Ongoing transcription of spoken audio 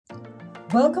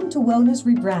Welcome to Wellness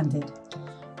Rebranded.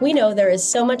 We know there is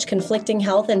so much conflicting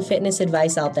health and fitness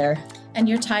advice out there. And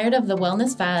you're tired of the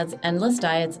wellness fads, endless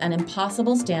diets, and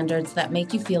impossible standards that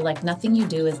make you feel like nothing you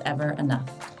do is ever enough.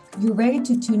 You're ready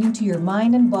to tune into your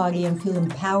mind and body and feel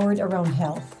empowered around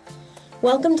health.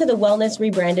 Welcome to the Wellness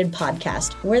Rebranded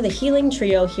podcast. We're the healing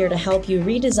trio here to help you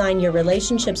redesign your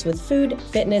relationships with food,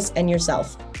 fitness, and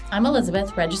yourself. I'm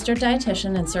Elizabeth, registered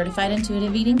dietitian and certified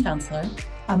intuitive eating counselor.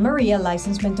 I'm Maria,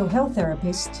 licensed mental health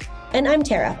therapist. And I'm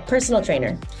Tara, personal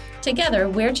trainer. Together,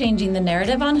 we're changing the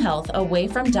narrative on health away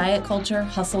from diet culture,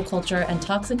 hustle culture, and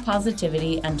toxic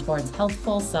positivity and towards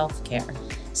healthful self-care.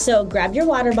 So grab your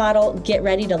water bottle, get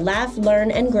ready to laugh,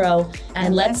 learn, and grow,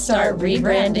 and let's start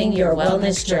rebranding your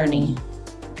wellness journey.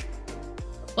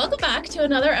 Welcome back to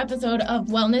another episode of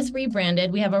Wellness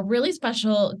Rebranded. We have a really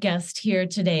special guest here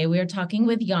today. We are talking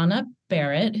with Jana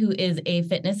Barrett, who is a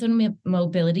fitness and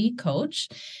mobility coach.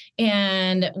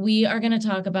 And we are going to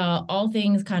talk about all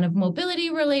things kind of mobility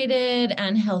related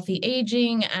and healthy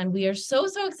aging. And we are so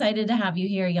excited to have you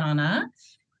here, Jana.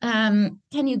 Can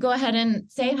you go ahead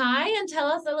and say hi and tell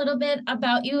us a little bit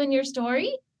about you and your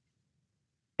story?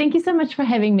 Thank you so much for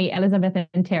having me, Elizabeth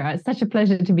and Tara. It's such a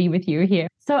pleasure to be with you here.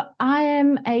 So I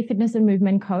am a fitness and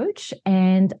movement coach,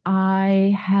 and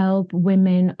I help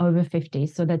women over 50.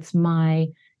 So that's my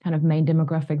kind of main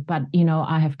demographic. But, you know,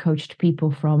 I have coached people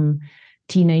from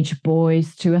teenage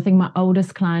boys to, I think my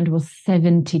oldest client was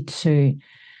 72.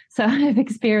 So I have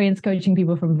experience coaching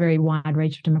people from a very wide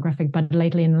range of demographic. But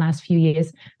lately, in the last few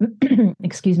years,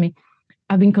 excuse me,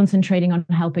 I've been concentrating on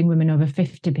helping women over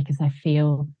 50 because I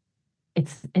feel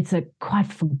it's a quite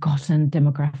forgotten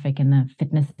demographic in the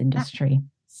fitness industry.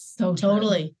 So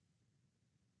totally.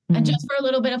 And just for a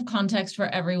little bit of context for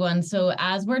everyone. So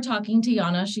as we're talking to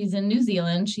Jana, she's in New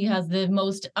Zealand. She has the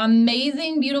most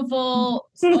amazing, beautiful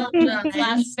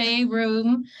bay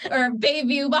room or bay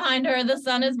view behind her. The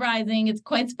sun is rising. It's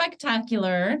quite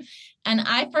spectacular. And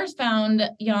I first found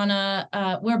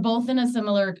Jana, we're both in a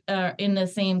similar, in the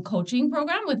same coaching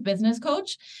program with Business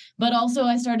Coach, but also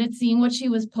I started seeing what she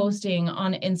was posting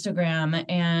on Instagram,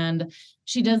 and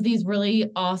she does these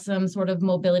really awesome sort of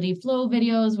mobility flow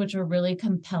videos, which are really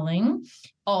compelling,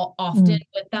 often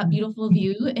with that beautiful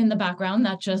view in the background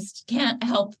that just can't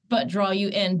help but draw you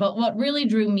in. But what really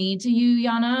drew me to you,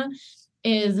 Jana,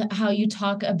 is how you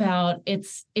talk about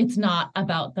it's not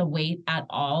about the weight at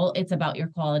all. It's about your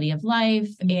quality of life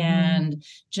and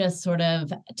just sort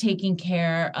of taking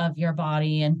care of your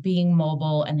body and being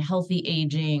mobile and healthy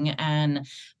aging. And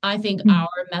I think our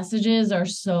messages are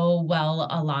so well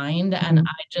aligned. And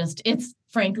it's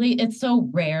so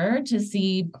rare to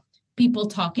see people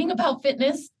talking about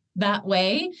fitness that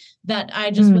way that I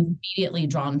just was immediately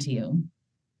drawn to you.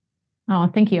 Oh,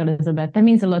 thank you, Elizabeth. That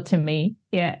means a lot to me.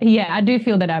 Yeah, I do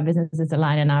feel that our businesses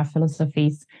align and our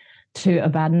philosophies too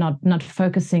about not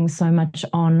focusing so much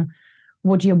on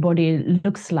what your body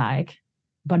looks like,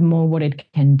 but more what it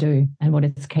can do and what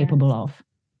it's capable of.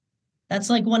 That's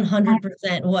like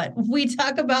 100% what we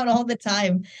talk about all the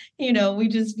time. You know, we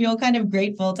just feel kind of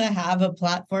grateful to have a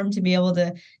platform to be able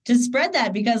to spread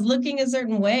that, because looking a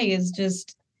certain way is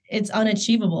just, it's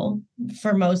unachievable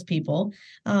for most people.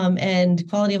 And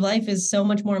quality of life is so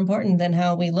much more important than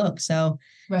how we look. So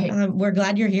we're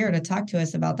glad you're here to talk to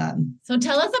us about that. So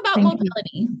tell us about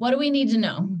mobility. What do we need to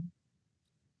know?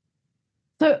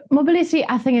 So mobility,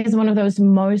 I think, is one of those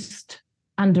most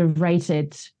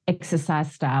underrated exercise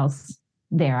styles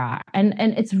there are. And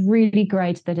it's really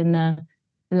great that in the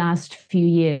last few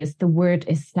years, the word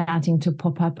is starting to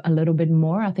pop up a little bit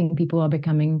more. I think people are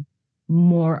becoming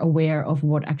more aware of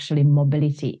what actually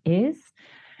mobility is.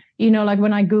 You know, like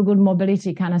when I Googled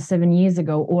mobility kind of 7 years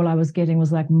ago, all I was getting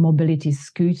was like mobility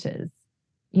scooters,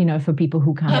 you know, for people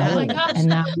who can't walk. And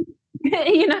now,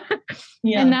 you know,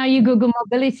 and now you Google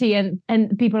mobility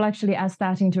and people actually are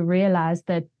starting to realize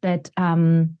that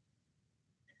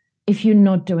if you're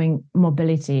not doing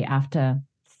mobility after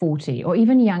 40 or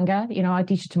even younger, you know, I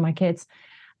teach it to my kids,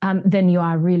 then you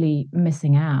are really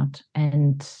missing out.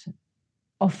 And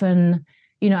often,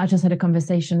 you know, I just had a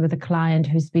conversation with a client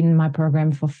who's been in my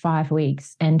program for 5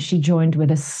 weeks, and she joined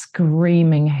with a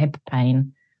screaming hip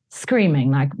pain,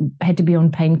 like had to be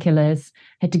on painkillers,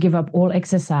 had to give up all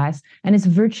exercise, and it's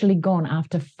virtually gone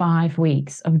after 5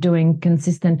 weeks of doing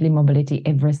consistently mobility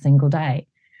every single day.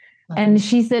 And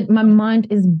she said, my mind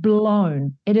is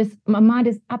blown. My mind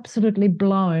is absolutely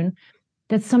blown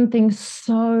that something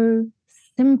so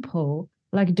simple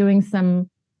like doing some,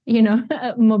 you know,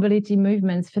 mobility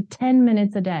movements for 10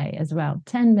 minutes a day as well,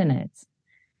 10 minutes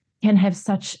can have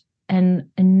such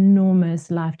an enormous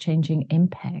life-changing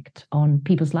impact on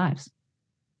people's lives.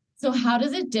 So how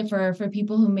does it differ for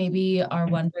people who maybe are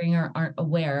wondering or aren't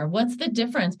aware? What's the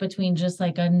difference between just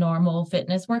like a normal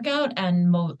fitness workout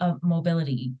and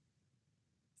mobility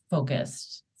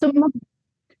focused? So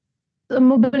the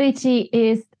mobility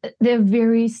is, they're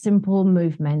very simple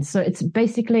movements. So it's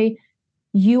basically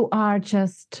you are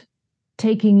just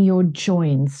taking your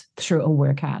joints through a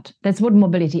workout. That's what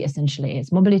mobility essentially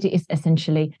is. Mobility is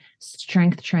essentially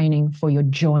strength training for your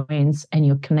joints and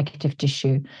your connective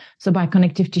tissue. So by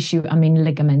connective tissue, I mean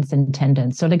ligaments and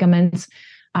tendons. So ligaments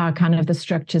are kind of the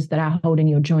structures that are holding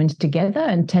your joints together,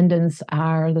 and tendons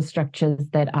are the structures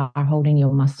that are holding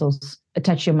your muscles,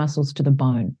 attach your muscles to the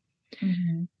bone.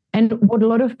 Mm-hmm. And what a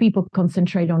lot of people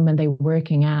concentrate on when they're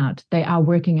working out, they are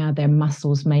working out their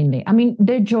muscles mainly. I mean,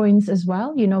 their joints as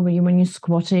well. You know, when you're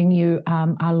squatting, you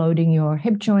are loading your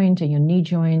hip joint and your knee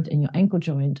joint and your ankle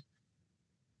joint.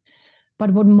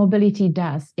 But what mobility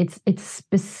does, it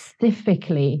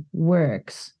specifically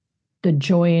works the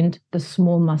joint, the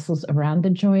small muscles around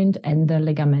the joint, and the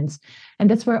ligaments. And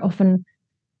that's where often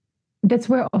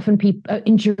people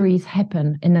injuries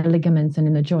happen, in the ligaments and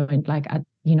in the joint. Like I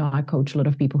coach a lot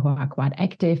of people who are quite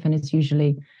active, and it's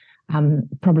usually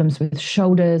problems with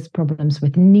shoulders, problems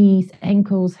with knees,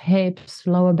 ankles, hips,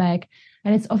 lower back.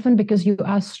 And it's often because you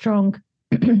are strong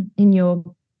in your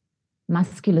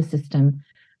muscular system,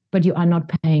 but you are not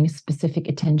paying specific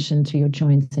attention to your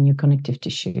joints and your connective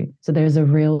tissue. So there's a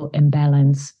real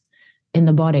imbalance in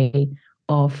the body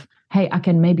of, hey, I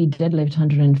can maybe deadlift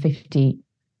 150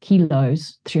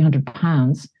 kilos, 300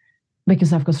 pounds,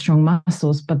 because I've got strong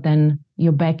muscles, but then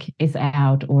your back is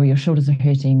out, or your shoulders are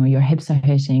hurting, or your hips are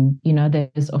hurting. You know,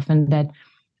 there's often that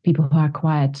people who are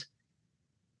quite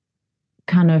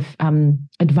kind of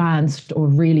advanced or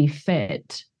really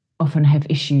fit often have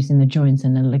issues in the joints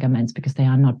and the ligaments because they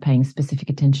are not paying specific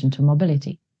attention to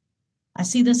mobility. I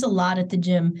see this a lot at the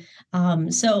gym.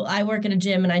 So I work at a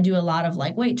gym, and I do a lot of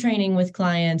like weight training with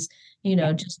clients,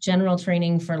 just general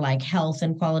training for like health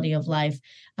and quality of life.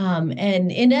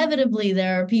 And inevitably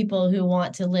there are people who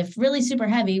want to lift really super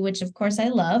heavy, which of course I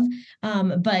love,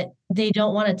 but they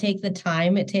don't want to take the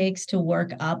time it takes to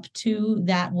work up to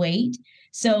that weight.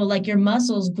 So like your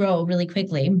muscles grow really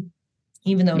quickly,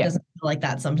 even though it doesn't feel like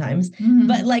that sometimes,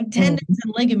 but like tendons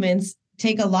and ligaments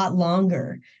take a lot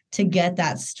longer to get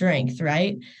that strength,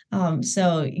 right?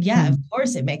 So of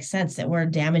course it makes sense that we're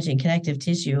damaging connective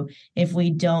tissue if we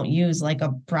don't use like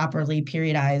a properly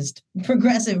periodized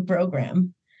progressive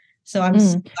program. So I'm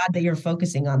so glad that you're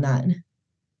focusing on that.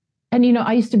 And,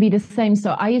 I used to be the same.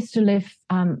 So I used to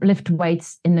lift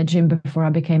weights in the gym before I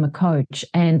became a coach.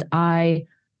 And I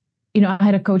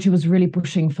had a coach who was really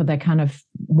pushing for that kind of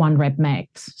 1 rep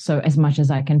max. So as much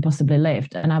as I can possibly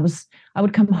lift. And I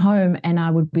would come home and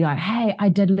I would be like, hey, I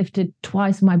deadlifted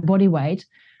twice my body weight,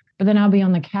 but then I'll be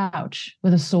on the couch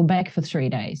with a sore back for 3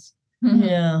 days.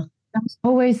 Yeah. I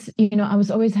was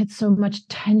always had so much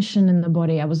tension in the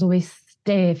body. I was always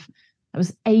stiff. I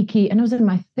was achy, and I was in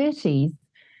my 30s.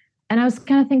 And I was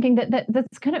kind of thinking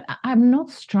that's kind of, I'm not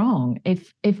strong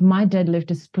if my deadlift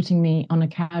is putting me on a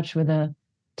couch with a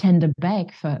tender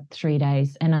back for 3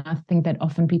 days. And I think that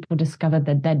often people discover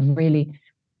that really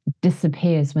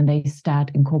disappears when they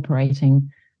start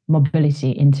incorporating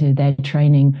mobility into their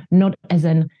training, not as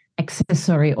an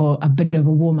accessory or a bit of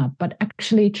a warm-up, but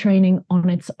actually training on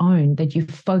its own, that you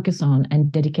focus on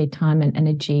and dedicate time and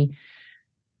energy,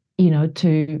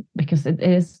 because it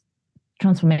is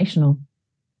transformational.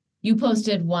 You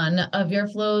posted one of your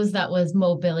flows that was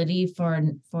mobility for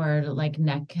like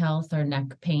neck health or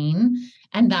neck pain.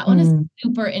 And that one is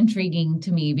super intriguing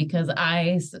to me because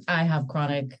I have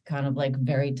chronic kind of like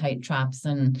very tight traps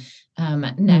and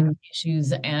neck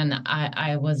issues. And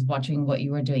I was watching what you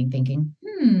were doing thinking,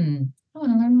 I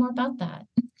want to learn more about that.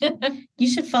 You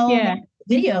should follow that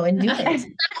video and do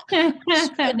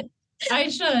it. I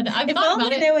should. If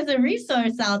only there was a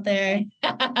resource out there.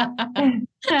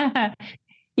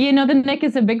 The neck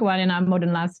is a big one in our modern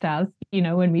lifestyles,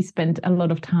 when we spend a lot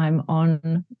of time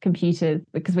on computers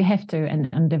because we have to, and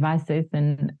on devices.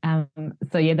 And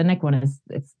the neck one it's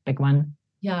a big one.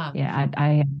 Yeah. Yeah.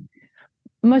 I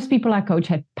most people I coach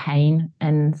have pain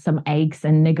and some aches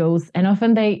and niggles. And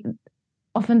often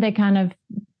they kind of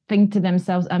think to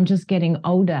themselves, I'm just getting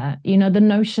older. The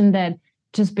notion that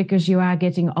just because you are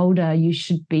getting older,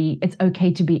 it's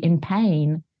okay to be in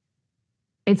pain.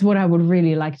 It's what I would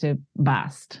really like to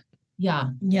bust. Yeah,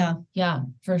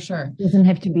 for sure. It doesn't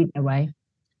have to be that way.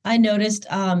 I noticed,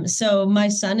 so my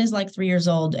son is like 3 years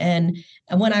old, and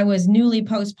when I was newly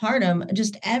postpartum,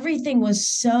 just everything was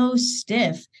so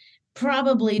stiff,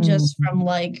 probably just from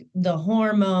like the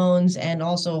hormones and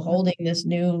also holding this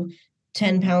new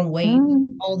 10-pound weight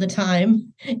all the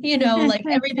time. Like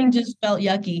everything just felt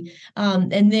yucky.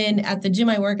 And then at the gym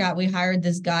I work at, we hired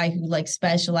this guy who like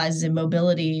specializes in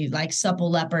mobility, like supple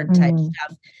leopard type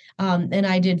stuff. And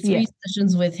I did 3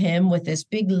 sessions with him with this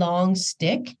big long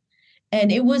stick,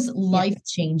 and it was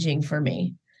life-changing for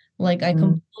me. Like I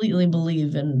completely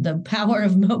believe in the power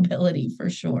of mobility for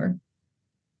sure.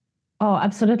 Oh,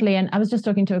 absolutely. And I was just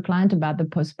talking to a client about the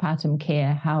postpartum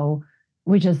care, how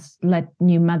we just let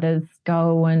new mothers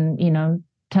go and,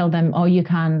 tell them, oh, you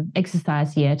can't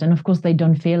exercise yet. And of course, they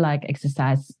don't feel like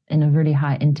exercise in a really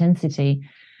high intensity.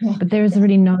 Yeah. But there is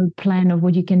really no plan of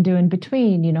what you can do in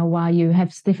between, while you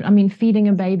have feeding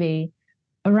a baby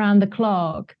around the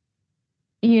clock,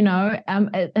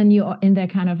 and you're in there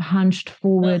kind of hunched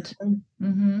forward,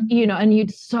 and you're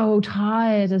so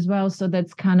tired as well. So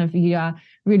that's kind of, you are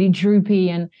really droopy,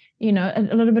 and,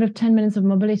 a little bit of 10 minutes of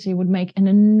mobility would make an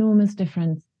enormous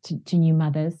difference to new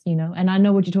mothers, and I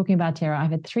know what you're talking about, Tara.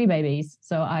 I've had 3 babies,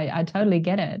 so I totally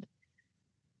get it.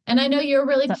 And I know you're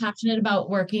really passionate about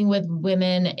working with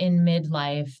women in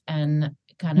midlife and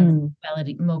kind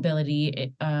of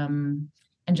mobility, and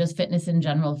just fitness in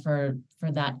general for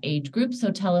that age group.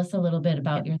 So tell us a little bit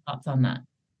about your thoughts on that.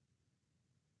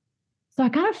 So I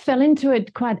kind of fell into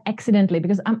it quite accidentally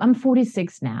because I'm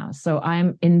 46 now. So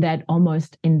I'm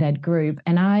almost in that group.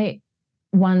 And I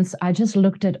just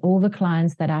looked at all the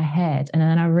clients that I had, and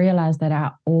then I realized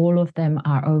that all of them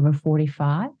are over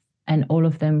 45, and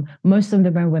most of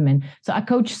them are women. So I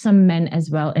coach some men as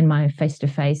well in my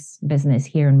face-to-face business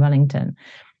here in Wellington.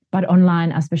 But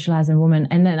online, I specialize in women.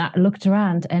 And then I looked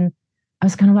around and I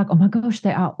was kind of like, oh my gosh,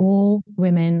 they are all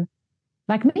women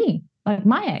like me, like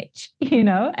my age,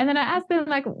 And then I asked them,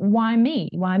 like, why me?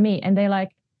 Why me? And they're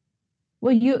like,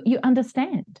 well, you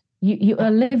understand. You are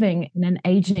living in an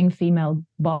aging female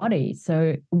body.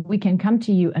 So we can come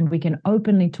to you and we can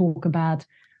openly talk about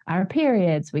our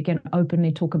periods. We can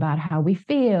openly talk about how we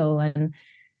feel. And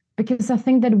because I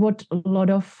think that what a lot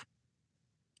of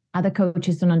other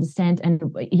coaches don't understand, and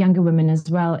younger women as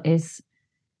well, is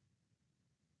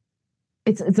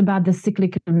it's about the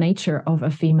cyclical nature of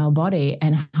a female body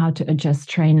and how to adjust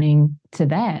training to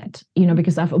that,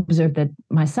 because I've observed that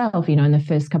myself, in the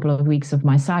first couple of weeks of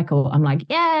my cycle, I'm like,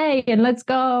 yay, and let's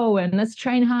go and let's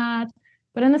train hard.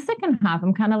 But in the second half,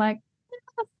 I'm kind of like,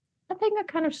 I think I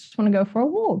kind of just want to go for a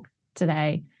walk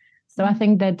today. So I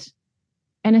think that,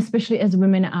 and especially as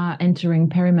women are entering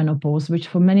perimenopause, which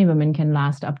for many women can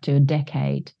last up to a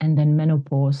decade, and then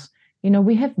menopause,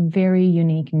 we have very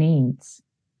unique needs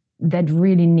that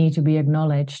really need to be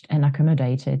acknowledged and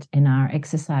accommodated in our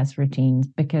exercise routines,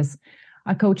 because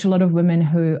I coach a lot of women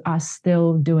who are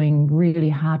still doing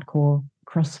really hardcore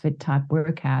CrossFit type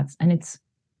workouts, and it's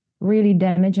really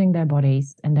damaging their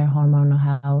bodies and their hormonal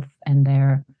health and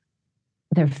their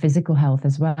physical health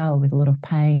as well, with a lot of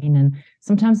pain. And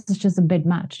sometimes it's just a bit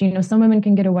much. Some women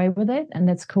can get away with it, and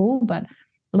that's cool, but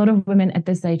a lot of women at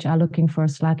this age are looking for a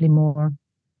slightly more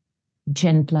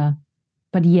gentler,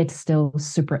 but yet still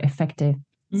super effective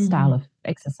style of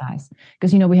exercise.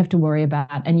 Because, we have to worry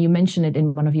about, and you mentioned it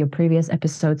in one of your previous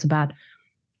episodes about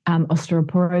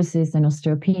osteoporosis and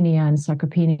osteopenia and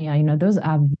sarcopenia. Those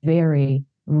are very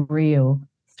real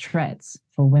threats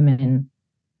for women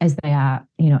as they are,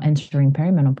 entering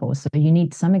perimenopause. So you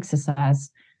need some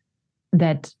exercise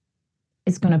that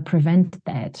is going to prevent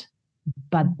that,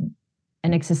 but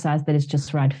an exercise that is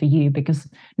just right for you, because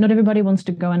not everybody wants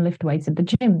to go and lift weights at the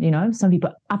gym. Some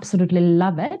people absolutely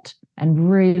love it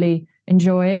and really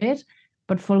enjoy it.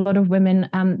 But for a lot of women,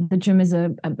 the gym is a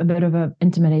bit of an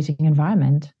intimidating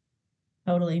environment.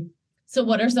 Totally. So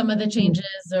what are some of the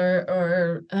changes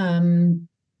or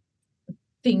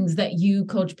things that you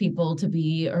coach people to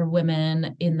be, or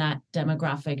women in that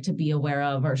demographic to be aware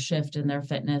of, or shift in their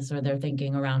fitness or their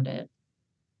thinking around it?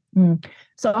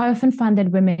 So I often find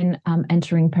that women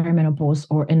entering perimenopause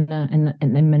or in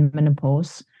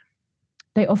menopause,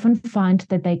 they often find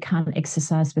that they can't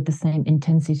exercise with the same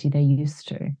intensity they used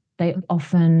to. They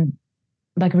often,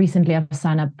 like recently, I've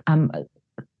signed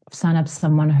up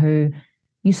someone who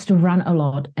used to run a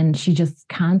lot, and she just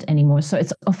can't anymore. So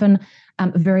it's often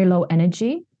very low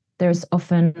energy. There's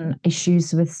often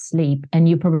issues with sleep, and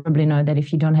you probably know that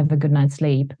if you don't have a good night's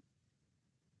sleep,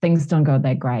 things don't go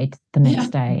that great the next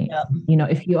day. Yeah.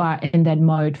 If you are in that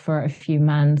mode for a few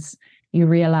months, you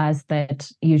realize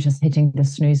that you're just hitting the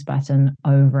snooze button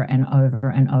over and over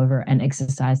and over, and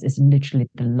exercise is literally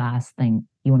the last thing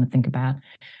you want to think about.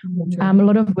 A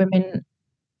lot of women,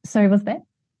 sorry, what's that?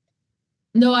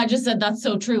 No, I just said that's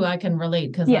so true. I can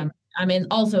relate because I'm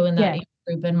also in that age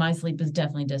group, and my sleep is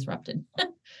definitely disrupted.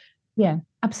 Yeah.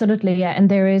 Absolutely, yeah. And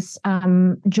there is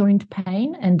joint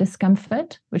pain and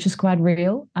discomfort, which is quite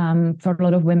real for a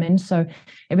lot of women. So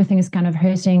everything is kind of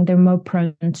hurting. They're more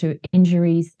prone to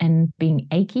injuries and being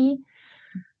achy.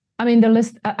 I mean, the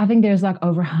list, I think there's like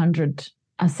over 100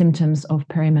 symptoms of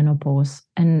perimenopause.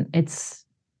 And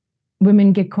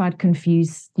women get quite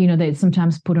confused. You know, they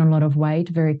sometimes put on a lot of weight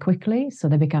very quickly. So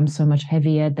they become so much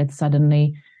heavier that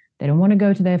suddenly they don't want to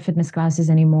go to their fitness classes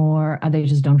anymore, or they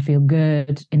just don't feel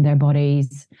good in their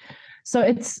bodies. So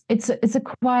it's a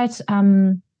quite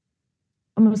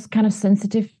almost kind of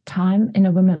sensitive time in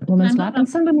a woman's life. And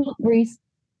some women agree.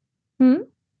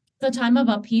 The time of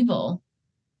upheaval.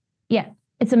 Yeah,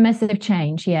 it's a massive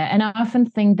change. Yeah, and I often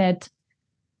think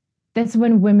that's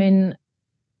when women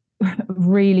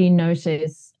really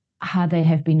notice how they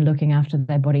have been looking after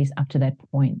their bodies up to that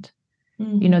point.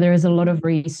 You know, there is a lot of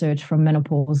research from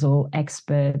menopausal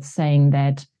experts saying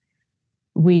that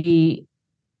we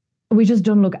just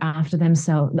don't look after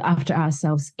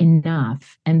ourselves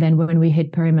enough. And then when we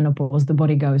hit perimenopause, the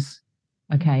body goes,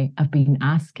 okay, I've been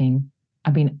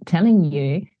telling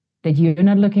you that you're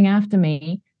not looking after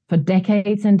me for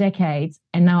decades and decades.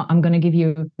 And now I'm going to give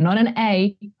you not an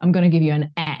A, I'm going to give you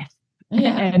an F.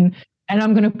 Yeah. And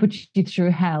I'm going to put you through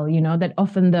hell. You know, that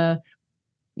often the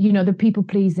people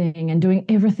pleasing and doing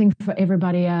everything for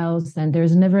everybody else, and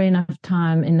there's never enough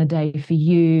time in the day for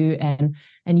you and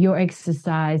your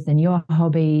exercise and your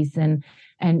hobbies and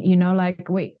you know, like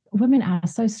women are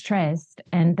so stressed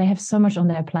and they have so much on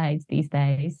their plates these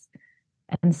days,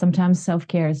 and sometimes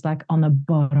self-care is like on the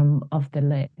bottom of the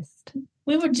list.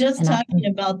 We were just talking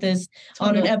about this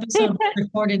on an episode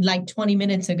recorded like 20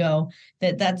 minutes ago.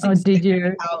 That's exactly did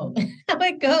you? How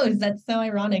it goes. That's so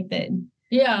ironic that.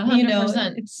 Yeah, 100%. You know,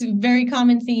 it's a very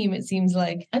common theme, it seems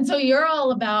like. And so you're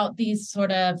all about these sort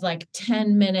of like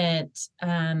 10-minute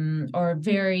or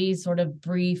very sort of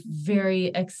brief,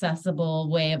 very accessible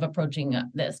way of approaching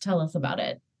this. Tell us about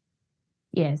it.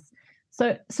 Yes.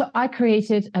 So I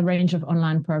created a range of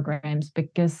online programs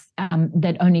because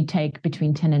that only take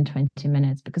between 10 and 20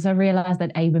 minutes, because I realized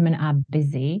that women are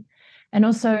busy. And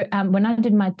also, when I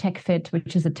did my Tech Fit,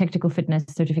 which is a technical fitness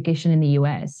certification in the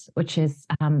US, which is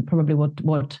probably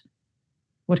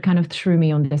what kind of threw me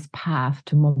on this path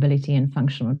to mobility and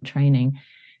functional training,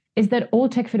 is that all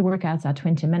Tech Fit workouts are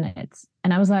 20 minutes.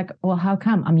 And I was like, well, how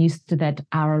come? I'm used to that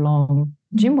hour-long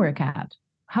gym workout.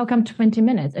 How come 20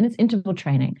 minutes? And it's interval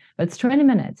training, but it's 20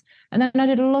 minutes. And then I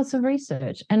did lots of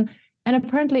research. And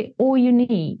apparently all you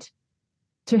need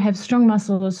to have strong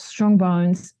muscles, strong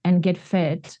bones, and get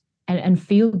fit and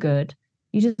feel good,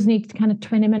 you just need kind of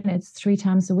 20 minutes 3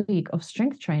 times a week of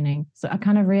strength training. So I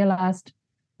kind of realized,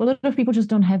 well, a lot of people just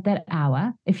don't have that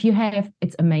hour. If you have,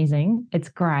 it's amazing, it's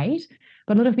great,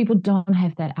 but a lot of people don't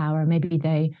have that hour. Maybe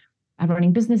they are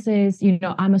running businesses. You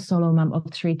know, I'm a solo mom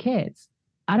of 3 kids.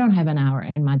 I don't have an hour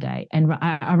in my day, and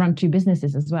I run 2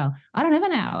 businesses as well. I don't have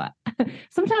an hour.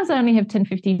 Sometimes I only have 10,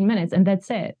 15 minutes and that's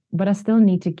it, but I still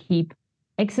need to keep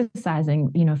exercising,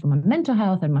 you know, for my mental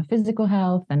health and my physical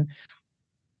health and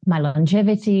my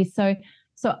longevity. So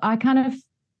I kind of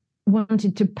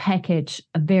wanted to package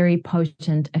a very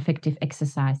potent, effective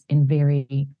exercise in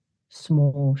very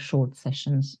small, short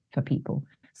sessions for people.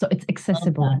 So it's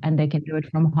accessible and they can do it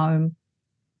from home.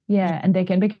 Yeah, and they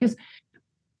can, because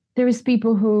there is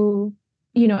people who,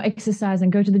 you know, exercise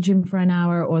and go to the gym for an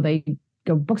hour, or they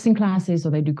go boxing classes,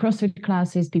 or they do CrossFit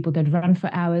classes, people that run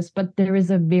for hours, but there is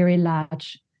a very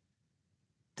large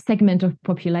segment of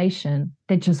population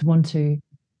that just want to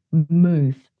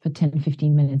move for 10,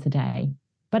 15 minutes a day,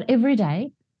 but every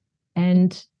day,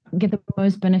 and get the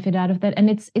most benefit out of that. And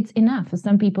it's enough. For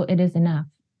some people, it is enough.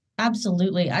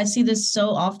 Absolutely. I see this so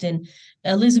often.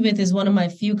 Elizabeth is one of my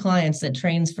few clients that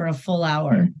trains for a full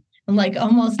hour. And like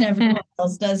almost everyone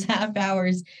else does half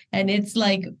hours. And it's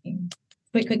like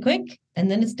quick, and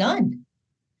then it's done.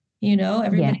 You know,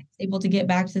 everybody's able to get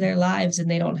back to their lives, and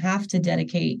they don't have to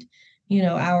dedicate, you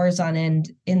know, hours on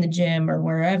end in the gym or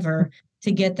wherever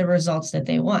to get the results that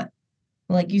they want.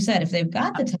 Like you said, if they've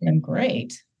got the time,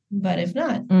 great. But if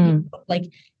not, you know,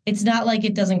 like, it's not like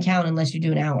it doesn't count unless you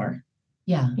do an hour.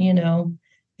 Yeah. You know,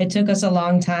 it took us a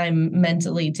long time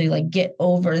mentally to like get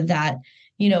over that,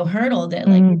 you know, hurdle that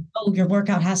like, oh, your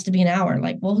workout has to be an hour.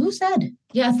 Like, well, who said?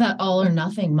 Yes, that all or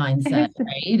nothing mindset,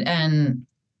 right? And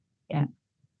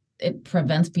it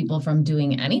prevents people from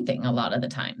doing anything a lot of the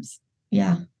times.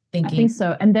 Yeah. I think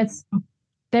so. And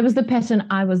that was the pattern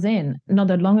I was in not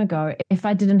that long ago. If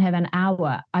I didn't have an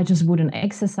hour, I just wouldn't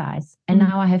exercise. And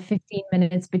now I have 15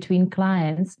 minutes between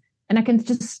clients, and I can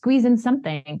just squeeze in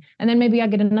something. And then maybe I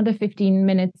get another 15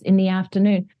 minutes in the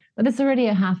afternoon, but it's already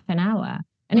a half an hour.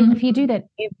 And if you do that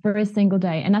every single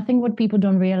day, and I think what people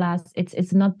don't realize,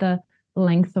 it's not the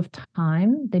length of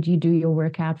time that you do your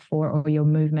workout for or your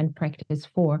movement practice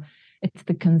for, it's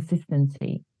the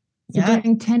consistency. So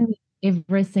doing 10 minutes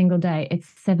every single day, it's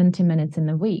 70 minutes in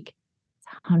a week. It's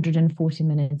 140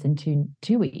 minutes in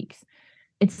two weeks.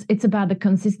 It's about the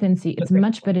consistency. It's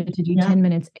much better to do 10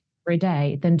 minutes every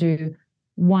day than do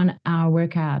 1 hour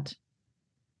workout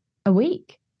a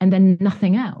week and then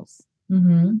nothing else.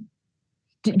 Mm-hmm.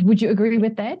 Would you agree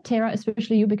with that, Tara,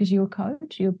 especially you, because you're a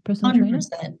coach, you're a personal 100%.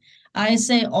 trainer? I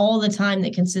say all the time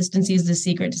that consistency is the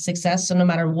secret to success. So no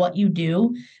matter what you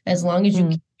do, as long as you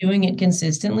keep doing it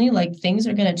consistently, like things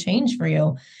are going to change for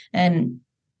you. And,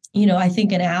 you know, I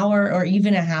think an hour or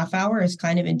even a half hour is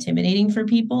kind of intimidating for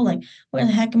people. Like, where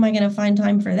the heck am I going to find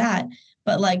time for that?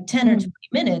 But like 10 or 20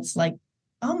 minutes, like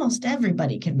almost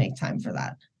everybody can make time for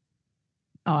that.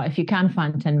 Oh, if you can't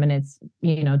find 10 minutes,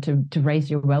 you know, to raise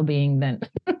your well-being, then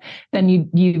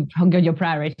you got your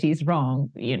priorities wrong,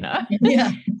 you know.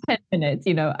 Yeah. 10 minutes,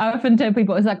 you know. I often tell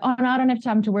people, it's like, oh, no, I don't have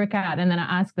time to work out. And then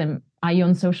I ask them, are you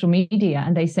on social media?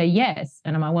 And they say yes.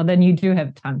 And I'm like, well, then you do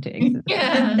have time to exercise.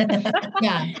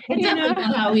 Yeah. It's definitely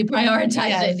not how we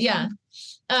prioritize it. Yeah.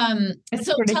 It's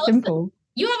so pretty tell simple. us,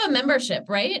 you have a membership,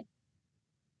 right?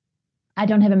 I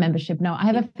don't have a membership. No, I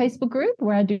have a Facebook group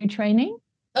where I do training.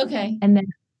 Okay. And then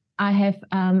I have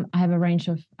a range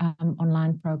of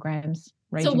online programs.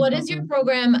 So what is your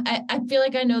program? I feel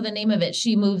like I know the name of it.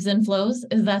 She Moves and Flows.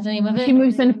 Is that the name of it? She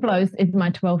Moves and Flows is my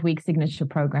 12-week signature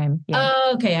program. Yeah.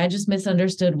 Oh, okay. I just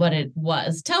misunderstood what it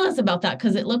was. Tell us about that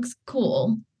because it looks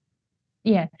cool.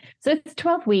 Yeah. So it's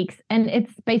 12 weeks and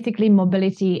it's basically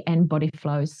mobility and body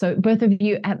flows. So both of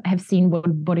you have seen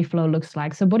what body flow looks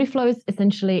like. So body flow is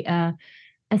essentially a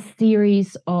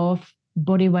series of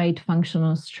body weight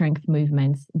functional strength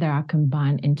movements that are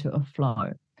combined into a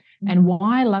flow. And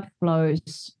why I love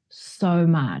flows so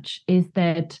much is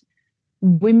that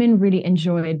women really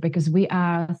enjoy it because we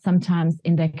are sometimes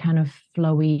in that kind of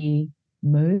flowy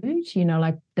mood, you know,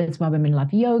 like that's why women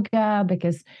love yoga,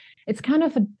 because it's kind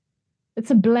of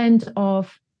it's a blend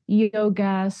of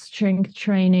yoga, strength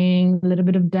training, a little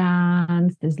bit of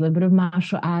dance, there's a little bit of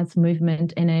martial arts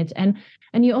movement in it. And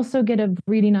you also get a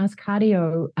really nice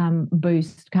cardio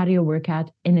cardio workout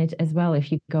in it as well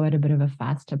if you go at a bit of a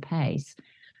faster pace.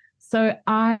 So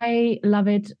I love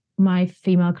it. My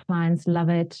female clients love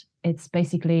it. It's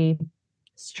basically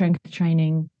strength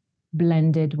training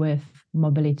blended with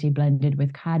mobility, blended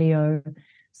with cardio.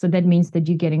 So that means that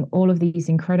you're getting all of these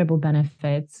incredible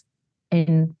benefits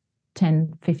in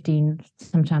 10, 15,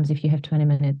 sometimes if you have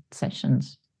 20-minute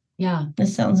sessions. Yeah.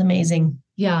 This sounds amazing.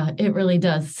 Yeah, it really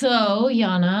does. So,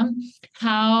 Jana,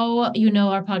 how, you know,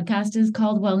 our podcast is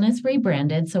called Wellness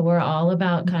Rebranded. So we're all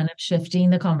about kind of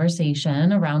shifting the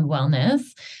conversation around wellness.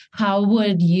 How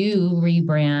would you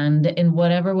rebrand in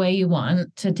whatever way you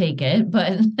want to take it?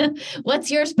 But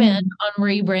what's your spin on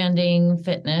rebranding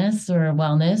fitness or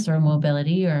wellness or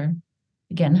mobility, or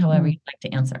again, however you'd like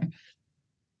to answer?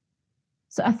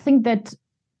 So I think that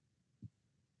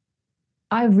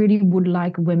I really would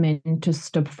like women to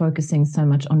stop focusing so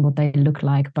much on what they look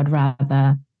like, but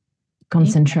rather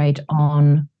concentrate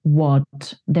on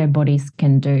what their bodies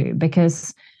can do.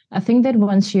 Because I think that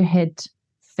once you hit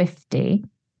 50,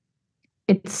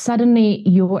 it's suddenly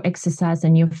your exercise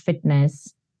and your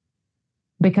fitness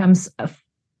becomes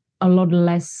a lot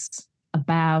less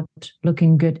about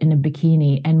looking good in a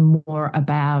bikini and more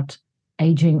about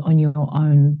aging on your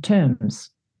own terms.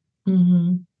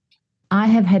 Mm-hmm. I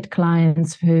have had a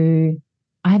client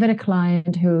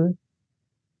who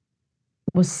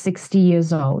was 60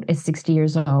 years old,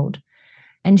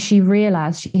 and she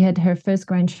realized she had her first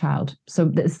grandchild.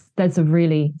 So that's a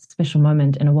really special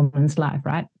moment in a woman's life,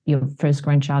 right? Your first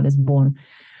grandchild is born.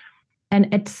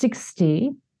 And at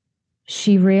 60,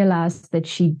 she realized that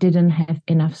she didn't have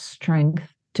enough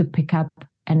strength to pick up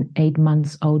an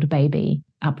 8-month-old baby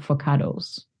up for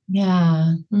cuddles.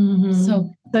 Yeah. Mm-hmm.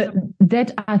 So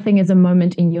that I think is a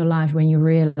moment in your life when you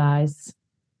realize,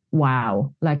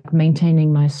 wow, like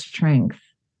maintaining my strength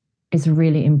is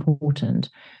really important.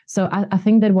 So I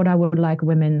think that what I would like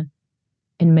women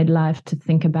in midlife to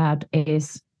think about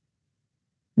is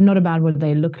not about what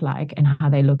they look like and how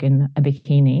they look in a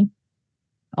bikini.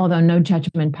 Although no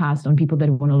judgment passed on people that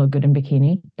want to look good in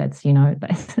bikini. That's, you know,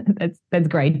 that's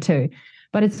great too.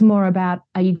 But it's more about,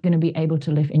 are you going to be able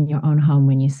to live in your own home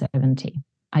when you're 70?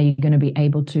 Are you going to be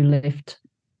able to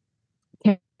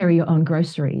carry your own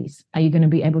groceries? Are you going to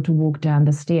be able to walk down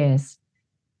the stairs?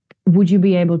 Would you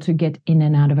be able to get in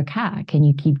and out of a car? Can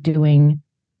you keep doing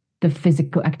the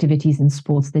physical activities and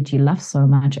sports that you love so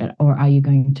much, or are you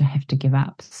going to have to give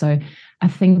up? So I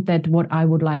think that what I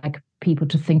would like people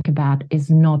to think about is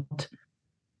not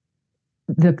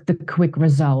the quick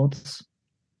results,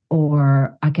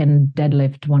 or I can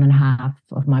deadlift 1.5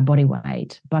 of my body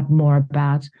weight, but more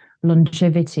about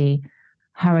longevity.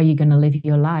 How are you going to live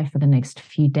your life for the next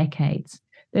few decades?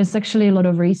 There's actually a lot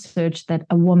of research that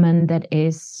a woman that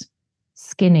is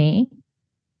skinny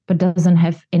but doesn't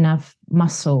have enough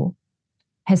muscle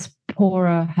has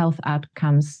poorer health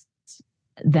outcomes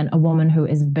than a woman who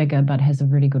is bigger but has a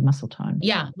really good muscle tone.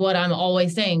 Yeah, what I'm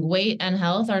always saying, weight and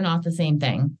health are not the same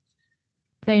thing.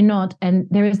 They're not. And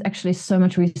there is actually so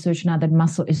much research now that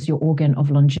muscle is your organ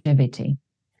of longevity.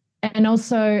 And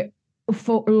also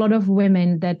for a lot of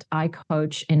women that I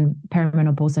coach in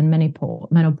perimenopause and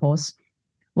menopause,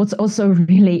 what's also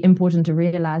really important to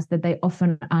realize that they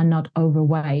often are not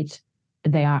overweight,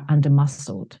 they are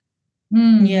under-muscled.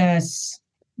 Yes.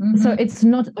 Mm-hmm. So it's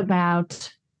not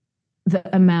about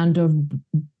the amount of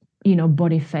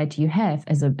body fat you have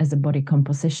as a body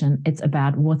composition. It's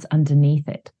about what's underneath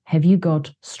it. Have you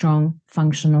got strong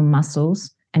functional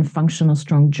muscles and functional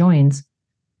strong joints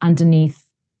underneath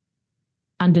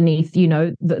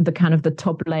the kind of the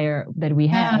top layer that we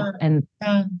have?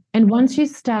 And once you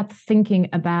start thinking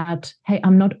about, hey,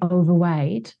 I'm not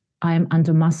overweight, I am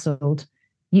under-muscled,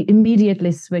 you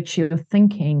immediately switch your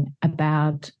thinking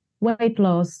about weight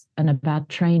loss and about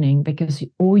training, because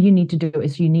all you need to do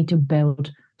is you need to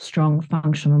build strong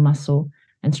functional muscle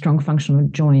and strong functional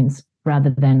joints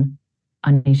rather than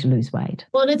I need to lose weight.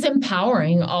 Well, and it's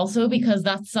empowering also because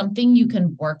that's something you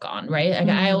can work on, right? Like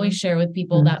I always share with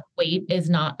people that weight is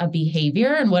not a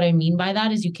behavior. And what I mean by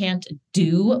that is you can't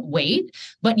do weight,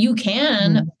 but you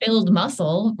can build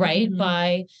muscle, right?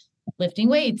 By lifting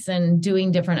weights and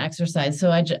doing different exercise.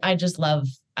 So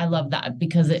I love that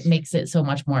because it makes it so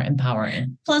much more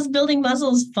empowering. Plus building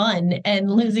muscle is fun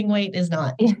and losing weight is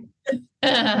not.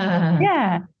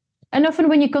 Yeah. And often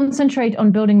when you concentrate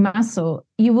on building muscle,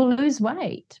 you will lose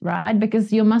weight, right?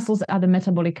 Because your muscles are the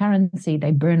metabolic currency.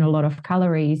 They burn a lot of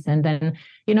calories. And then,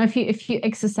 if you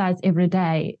exercise every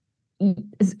day,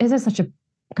 is there such a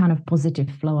kind of positive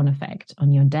flow-on effect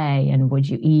on your day and what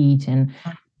you eat, and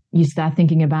you start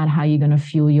thinking about how you're going to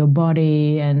fuel your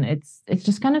body, and it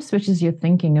just kind of switches your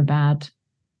thinking about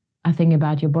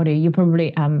your body. You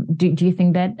probably do you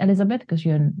think that, Elizabeth, because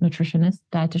you're a nutritionist,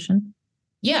 dietitian?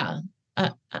 Yeah,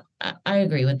 I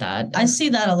agree with that. I see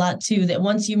that a lot too, that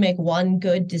once you make one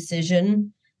good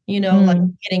decision, like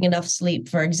getting enough sleep,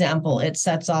 for example, it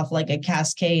sets off like a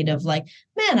cascade of like,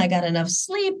 man, I got enough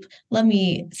sleep. Let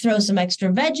me throw some extra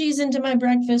veggies into my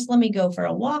breakfast. Let me go for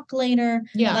a walk later.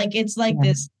 Yeah. Like it's like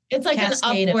this. It's like an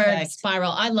upward effect.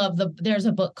 spiral. I love there's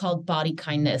a book called Body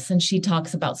Kindness, and she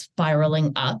talks about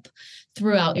spiraling up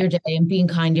throughout your day and being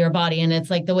kind to your body. And it's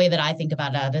like the way that I think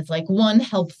about it, it's like one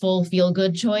helpful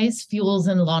feel-good choice fuels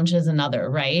and launches another,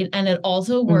 right? And it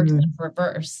also works in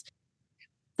reverse.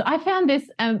 So I found this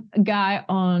guy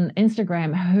on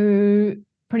Instagram who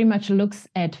pretty much looks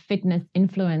at fitness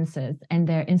influencers and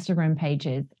their Instagram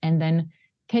pages and then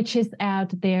catches out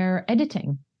their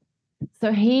editing.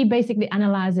 So he basically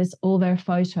analyzes all their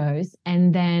photos,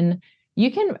 and then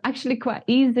you can actually quite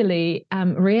easily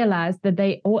realize that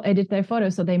they all edit their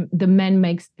photos. So the men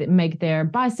make their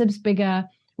biceps bigger.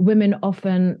 Women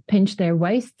often pinch their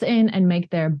waists in and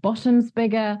make their bottoms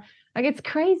bigger. Like, it's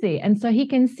crazy. And so he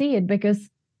can see it because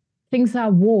things are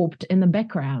warped in the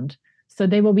background. So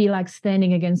they will be like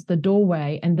standing against the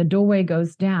doorway, and the doorway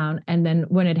goes down, and then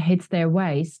when it hits their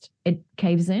waist, it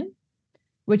caves in.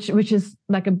 Which is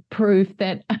like a proof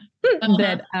that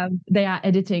they are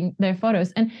editing their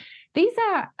photos. And these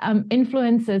are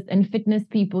influencers and fitness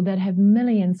people that have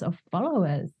millions of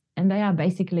followers, and they are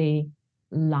basically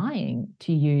lying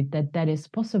to you that is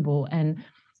possible. And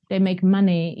they make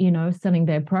money, selling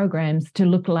their programs to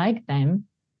look like them,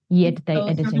 yet they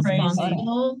editing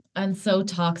responsible and so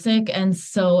toxic and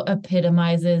so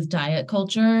epitomizes diet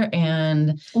culture.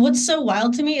 And what's so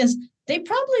wild to me is they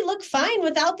probably look fine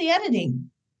without the editing.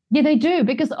 Yeah, they do,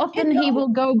 because often he will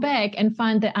go back and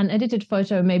find the unedited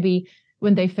photo, maybe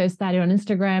when they first started on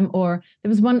Instagram. Or there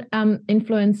was one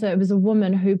influencer, it was a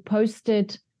woman who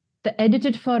posted the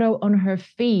edited photo on her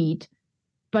feed,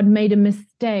 but made a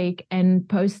mistake and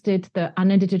posted the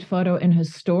unedited photo in her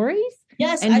stories.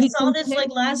 Yes, and I saw this like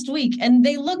last week, and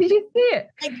they looked. Did you see it?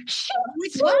 Like,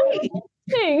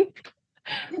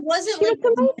 it wasn't like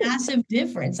a massive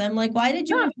difference. I'm like, why did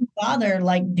you even bother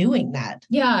like doing that?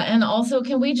 Yeah. And also,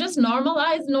 can we just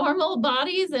normalize normal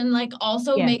bodies and like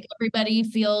also make everybody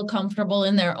feel comfortable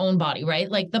in their own body, right?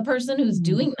 Like the person who's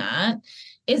doing that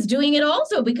is doing it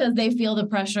also because they feel the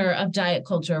pressure of diet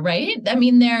culture, right? I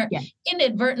mean, they're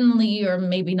inadvertently, or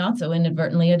maybe not so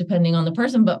inadvertently, depending on the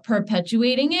person, but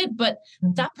perpetuating it. But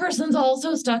that person's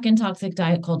also stuck in toxic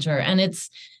diet culture. And it's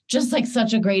just like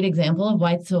such a great example of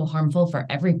why it's so harmful for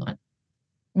everyone.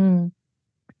 Mm.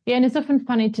 Yeah, and it's often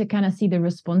funny to kind of see the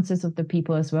responses of the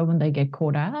people as well when they get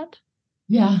caught out.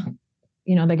 Yeah.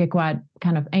 You know, they get quite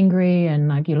kind of angry and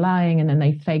like, you're lying, and then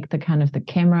they fake the kind of the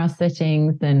camera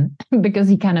settings, and because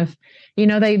he kind of, you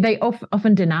know, they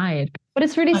often deny it. But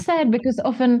it's really sad because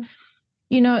often,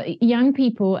 you know, young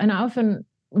people, and I often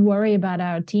worry about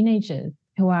our teenagers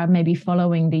who are maybe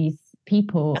following these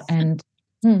people. And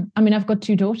I mean, I've got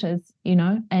 2 daughters, you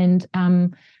know, and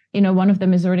you know, one of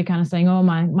them is already kind of saying, oh,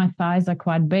 my thighs are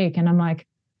quite big. And I'm like,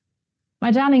 my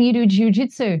darling, you do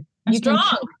jiu-jitsu.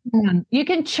 You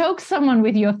can choke someone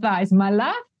with your thighs, my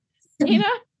love. You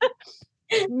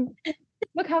know,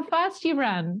 look how fast you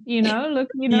run. You know, look,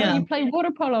 you know, you play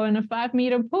water polo in a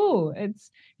 5-meter pool.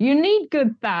 You need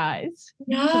good thighs.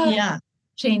 Yeah.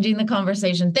 Changing the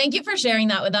conversation. Thank you for sharing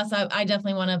that with us. I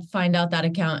definitely want to find out that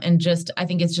account, and I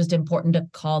think it's just important to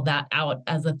call that out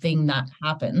as a thing that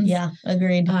happens. Yeah,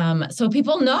 agreed. So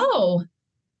people know.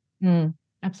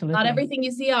 Absolutely. Not everything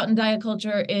you see out in diet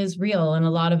culture is real, and a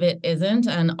lot of it isn't,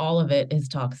 and all of it is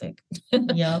toxic.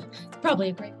 Yep. Probably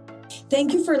a great.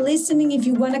 Thank you for listening. If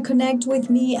you want to connect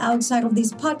with me outside of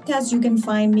this podcast, you can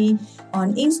find me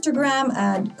on Instagram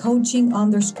at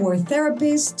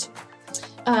coaching_therapist.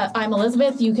 I'm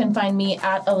Elizabeth. You can find me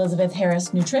at Elizabeth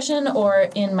Harris Nutrition, or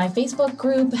in my Facebook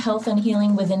group, Health and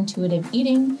Healing with Intuitive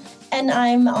Eating. And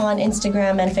I'm on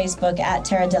Instagram and Facebook at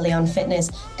Tara DeLeon Fitness.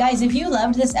 Guys, if you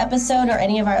loved this episode or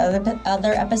any of our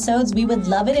other episodes, we would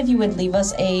love it if you would leave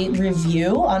us a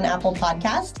review on Apple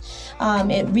Podcast.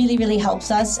 It really, really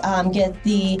helps us get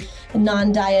the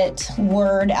non-diet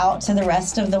word out to the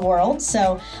rest of the world.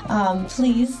 So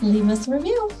please leave us a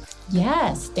review.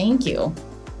 Yes, thank you.